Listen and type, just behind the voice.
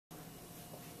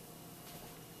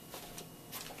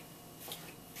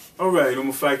Alright, I'm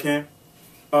a fight cam.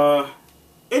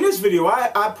 In this video,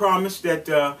 I promised that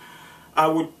I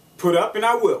would put up, and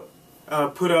I will,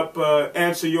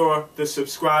 answer the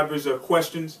subscribers'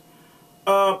 questions.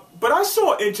 But I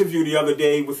saw an interview the other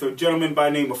day with a gentleman by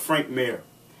the name of Frank Mir.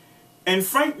 And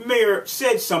Frank Mir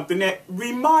said something that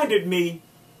reminded me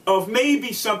of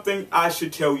maybe something I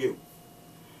should tell you.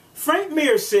 Frank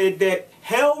Mir said that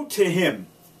hell to him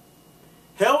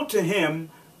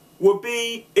would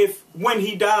be if when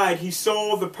he died he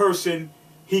saw the person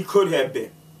he could have been.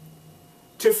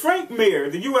 To Frank Mir,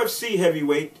 the UFC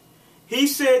heavyweight, he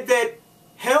said that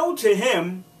hell to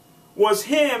him was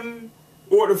him,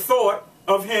 or the thought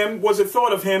of him was a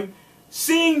thought of him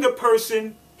seeing the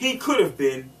person he could have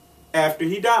been after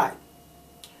he died.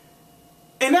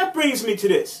 And that brings me to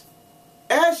this.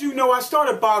 As you know, I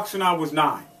started boxing when I was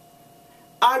 9.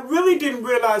 I really didn't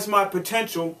realize my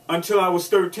potential until I was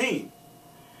 13.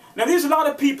 Now, there's a lot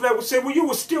of people that would say, well, you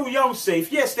were still young, Sayf.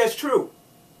 Yes, that's true.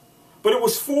 But it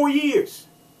was 4 years.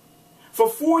 For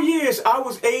 4 years, I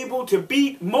was able to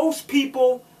beat most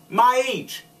people my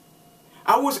age.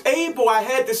 I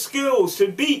had the skills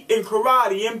to beat in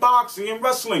karate, in boxing, in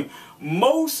wrestling,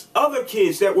 most other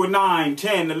kids that were 9,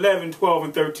 10, 11, 12,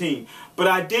 and 13. But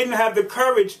I didn't have the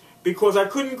courage because I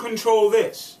couldn't control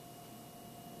this.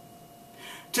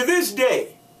 To this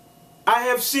day, I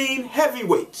have seen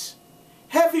heavyweights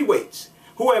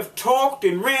who have talked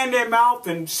and ran their mouth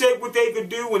and said what they could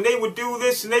do, and they would do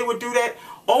this and they would do that,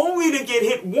 only to get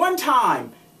hit one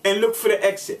time and look for the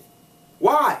exit.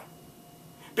 Why?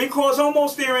 Because for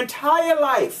almost their entire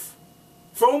life,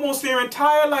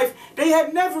 they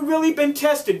had never really been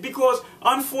tested, because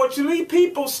unfortunately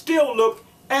people still look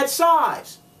at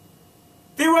size.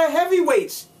 There are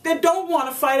heavyweights that don't want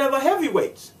to fight other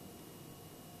heavyweights.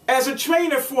 As a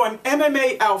trainer for an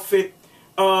MMA outfit,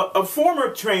 a former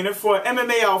trainer for an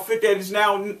MMA outfit that is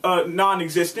now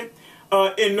non-existent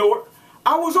in Newark,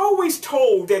 I was always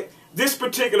told that this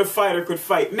particular fighter could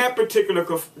fight and that particular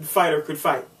fighter could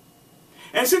fight.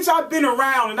 And since I've been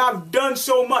around and I've done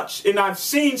so much and I've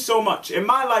seen so much in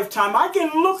my lifetime, I can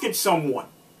look at someone,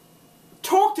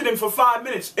 talk to them for 5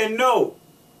 minutes and know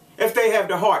if they have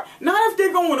the heart. Not if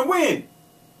they're going to win,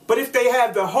 but if they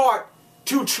have the heart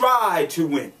to try to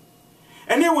win.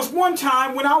 And there was one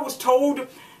time when I was told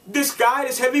this guy,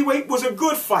 this heavyweight, was a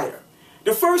good fighter.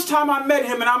 The first time I met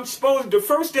him, and the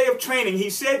first day of training, he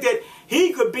said that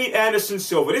he could beat Anderson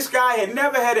Silva. This guy had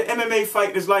never had an MMA fight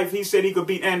in his life. He said he could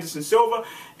beat Anderson Silva,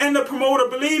 and the promoter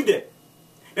believed it.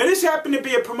 Now, this happened to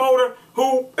be a promoter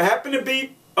who happened to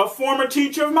be a former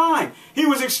teacher of mine. He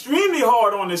was extremely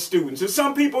hard on his students, and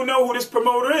some people know who this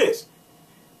promoter is.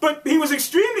 But he was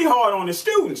extremely hard on his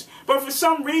students. But for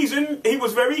some reason, he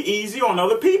was very easy on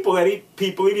other people,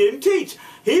 people he didn't teach.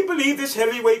 He believed this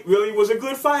heavyweight really was a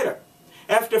good fighter.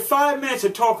 After 5 minutes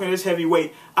of talking to this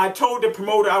heavyweight, I told the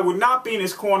promoter I would not be in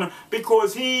his corner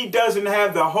because he doesn't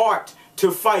have the heart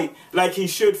to fight like he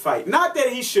should fight. Not that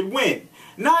he should win.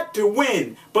 Not to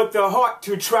win, but the heart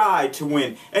to try to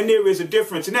win. And there is a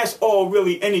difference, and that's all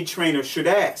really any trainer should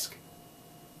ask.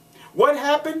 What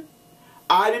happened?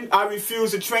 I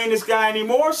refused to train this guy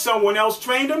anymore. Someone else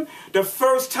trained him. The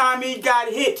first time he got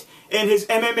hit in his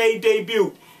MMA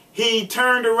debut, he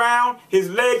turned around, his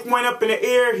leg went up in the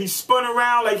air, he spun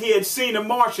around like he had seen a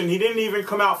Martian. He didn't even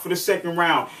come out for the second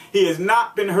round. He has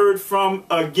not been heard from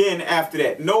again after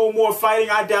that. No more fighting.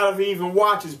 I doubt if he even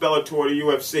watches Bellator or the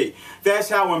UFC. That's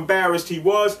how embarrassed he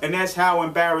was, and that's how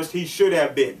embarrassed he should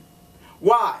have been.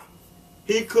 Why?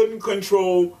 He couldn't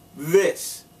control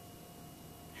this.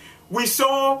 We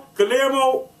saw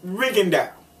Guillermo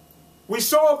Rigondeaux.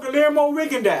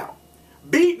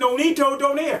 Beat Nonito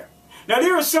Donaire. Now,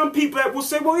 there are some people that will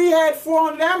say, well, he had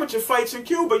 400 amateur fights in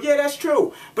Cuba. Yeah, that's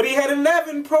true. But he had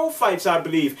 11 pro fights, I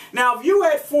believe. Now, if you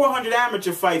had 400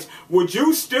 amateur fights, would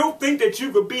you still think that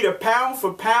you could beat a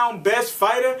pound-for-pound best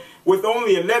fighter with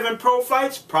only 11 pro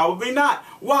fights? Probably not.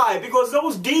 Why? Because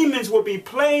those demons would be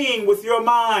playing with your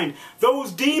mind.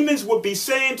 Those demons would be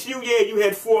saying to you, yeah, you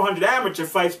had 400 amateur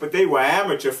fights, but they were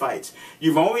amateur fights.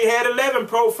 You've only had 11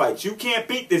 pro fights. You can't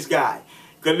beat this guy.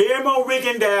 Guillermo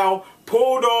Rigondeaux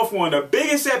pulled off one of the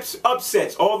biggest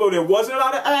upsets. Although there wasn't a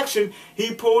lot of action,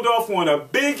 he pulled off one of the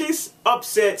biggest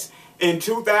upsets in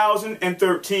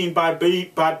 2013 by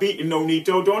beating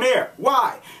Nonito Donaire.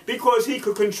 Why? Because he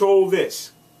could control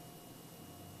this.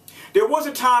 There was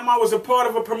a time I was a part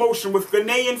of a promotion with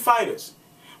Ghanaian fighters,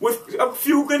 with a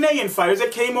few Ghanaian fighters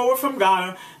that came over from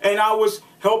Ghana, and I was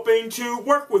helping to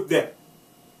work with them.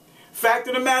 Fact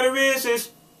of the matter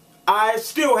is I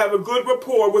still have a good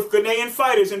rapport with Ghanaian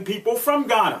fighters and people from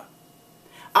Ghana.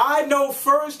 I know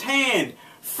firsthand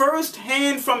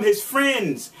firsthand from his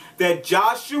friends that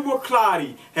Joshua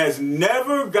Clottey has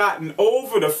never gotten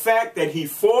over the fact that he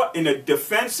fought in a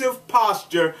defensive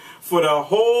posture for the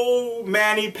whole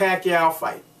Manny Pacquiao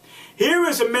fight. Here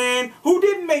is a man who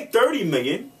didn't make 30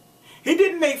 million. He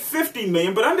didn't make 50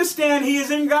 million, but understand he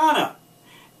is in Ghana.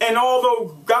 And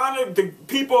although Ghana, the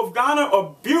people of Ghana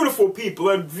are beautiful people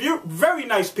and very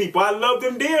nice people, I love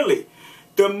them dearly.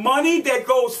 The money that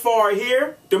goes far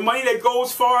here, the money that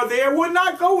goes far there, would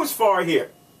not go as far here.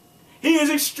 He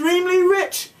is extremely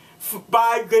rich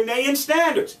by Ghanaian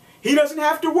standards. He doesn't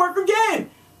have to work again,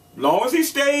 as long as he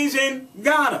stays in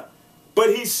Ghana.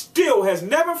 But he still has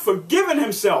never forgiven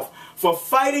himself for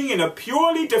fighting in a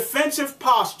purely defensive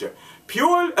posture.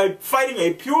 Fighting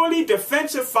a purely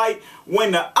defensive fight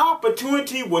when the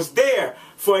opportunity was there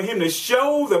for him to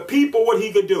show the people what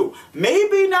he could do.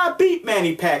 Maybe not beat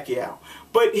Manny Pacquiao,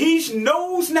 but he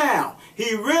knows now,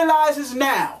 he realizes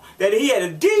now that he had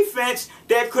a defense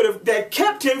that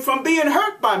kept him from being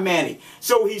hurt by Manny.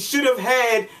 So he should have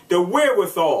had the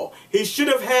wherewithal. He should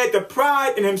have had the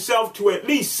pride in himself to at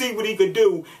least see what he could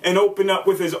do and open up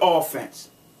with his offense.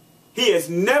 He has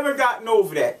never gotten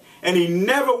over that, and he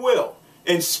never will,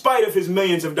 in spite of his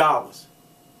millions of dollars.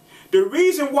 The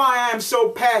reason why I am so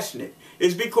passionate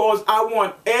is because I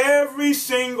want every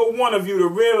single one of you to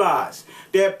realize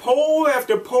that poll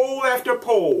after poll after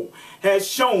poll has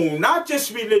shown, not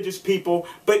just religious people,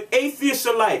 but atheists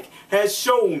alike, has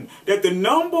shown that the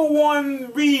number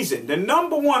one reason, the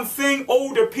number one thing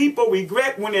older people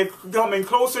regret when they're coming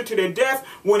closer to their death,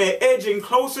 when they're edging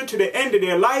closer to the end of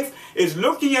their life, is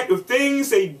looking at the things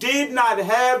they did not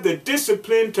have the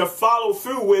discipline to follow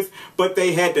through with, but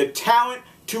they had the talent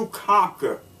to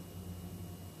conquer.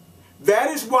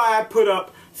 That is why I put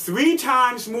up 3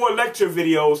 times more lecture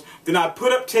videos than I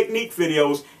put up technique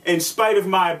videos, in spite of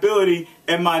my ability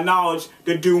and my knowledge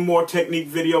to do more technique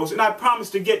videos, and I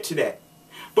promise to get to that.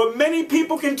 But many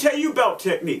people can tell you belt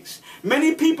techniques.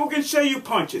 Many people can show you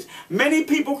punches. Many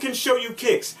people can show you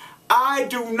kicks. I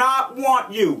do not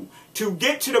want you to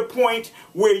get to the point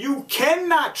where you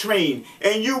cannot train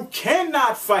and you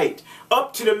cannot fight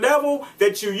up to the level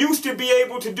that you used to be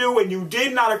able to do, and you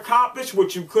did not accomplish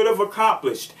what you could have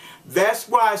accomplished. That's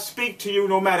why I speak to you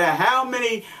no matter how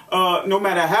many, no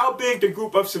matter how big the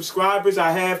group of subscribers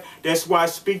I have. That's why I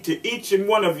speak to each and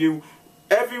one of you,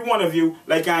 every one of you,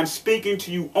 like I'm speaking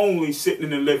to you only sitting in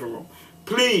the living room.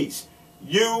 Please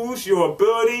use your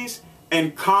abilities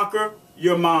and conquer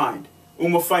your mind.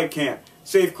 Fight Camp.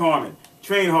 Sayf Carman.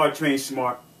 Train hard, train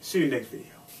smart. See you next video.